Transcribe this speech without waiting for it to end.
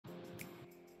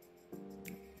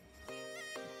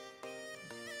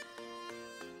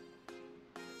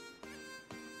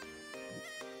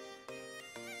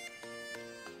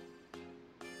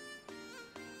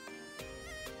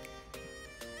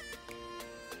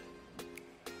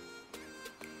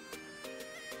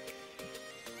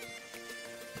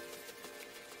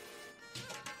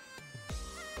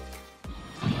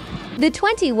The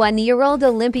 21-year-old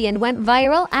Olympian went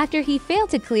viral after he failed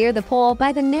to clear the pole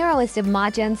by the narrowest of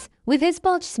margins, with his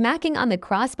bulge smacking on the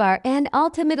crossbar and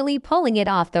ultimately pulling it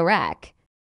off the rack.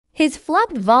 His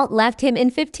flopped vault left him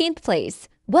in 15th place,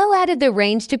 well out of the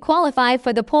range to qualify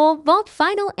for the pole vault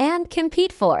final and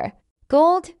compete for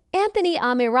gold. Anthony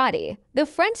Ammirati, the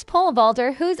French pole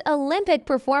vaulter whose Olympic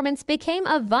performance became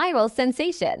a viral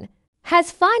sensation,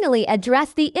 has finally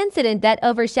addressed the incident that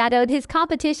overshadowed his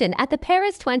competition at the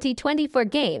Paris 2024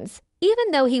 Games,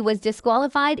 even though he was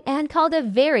disqualified and called a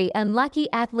very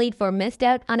unlucky athlete for missed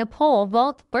out on a pole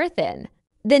vault berth-in.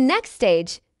 The next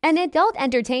stage, an adult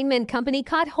entertainment company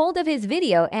caught hold of his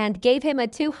video and gave him a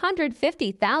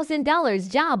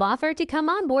 $250,000 job offer to come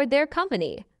on board their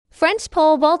company. French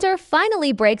pole vaulter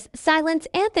finally breaks silence.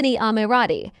 Anthony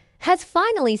Ammirati has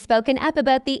finally spoken up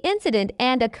about the incident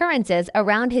and occurrences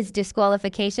around his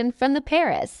disqualification from the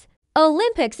Paris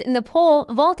Olympics in the pole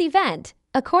vault event.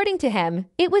 According to him,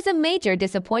 it was a major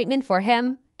disappointment for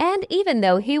him, and even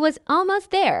though he was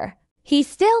almost there, he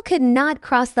still could not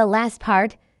cross the last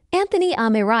part. Anthony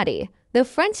Ammirati, the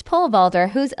French pole vaulter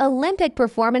whose Olympic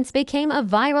performance became a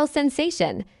viral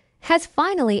sensation, has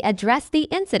finally addressed the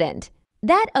incident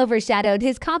that overshadowed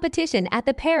his competition at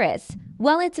the Paris.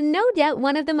 While it's no doubt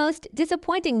one of the most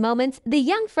disappointing moments the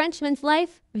young Frenchman's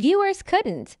life, viewers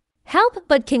couldn't help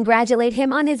but congratulate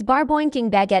him on his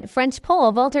bar-boinking baguette. French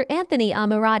pole vaulter Anthony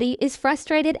Ammirati is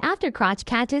frustrated after Crotch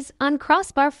catches on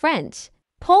crossbar. French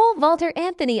pole vaulter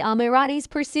Anthony Ammirati's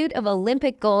pursuit of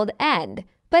Olympic gold end,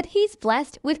 but he's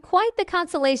blessed with quite the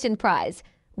consolation prize.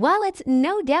 While it's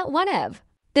no doubt one of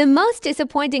the most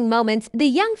disappointing moments the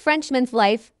young Frenchman's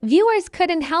life, viewers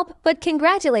couldn't help but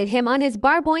congratulate him on his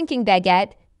bar-boinking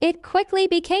baguette. It quickly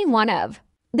became one of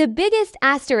the biggest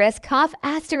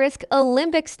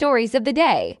Olympic stories of the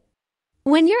day.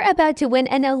 When you're about to win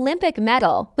an Olympic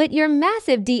medal, but your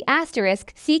massive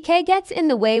CK gets in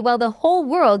the way while the whole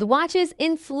world watches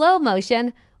in slow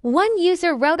motion, one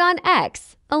user wrote on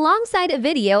X, alongside a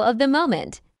video of the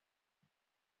moment,